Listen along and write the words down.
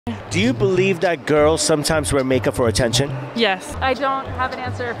Do you believe that girls sometimes wear makeup for attention? Yes. I don't have an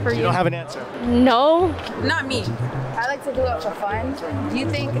answer for you. You don't have an answer? No. Not me. I like to do it for fun. Do you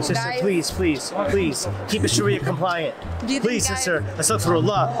think Sister, guys... please, keep it Sharia compliant. Do you think Please, guys- sister,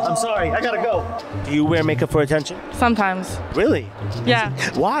 astaghfirullah. I'm sorry, I gotta go. Do you wear makeup for attention? Sometimes. Really? Yeah.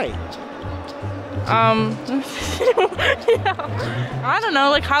 Why? I don't know,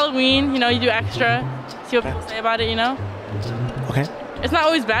 like Halloween, you know, you do extra. See what people say about it, you know? Okay. It's not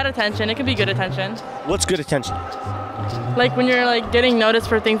always bad attention, it can be good attention. What's good attention? Like when you're like getting noticed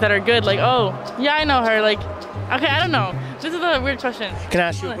for things that are good, like, oh, yeah, I know her, like, okay, I don't know. This is a weird question. Can I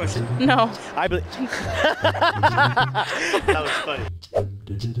ask you a question? No. I believe. That was funny.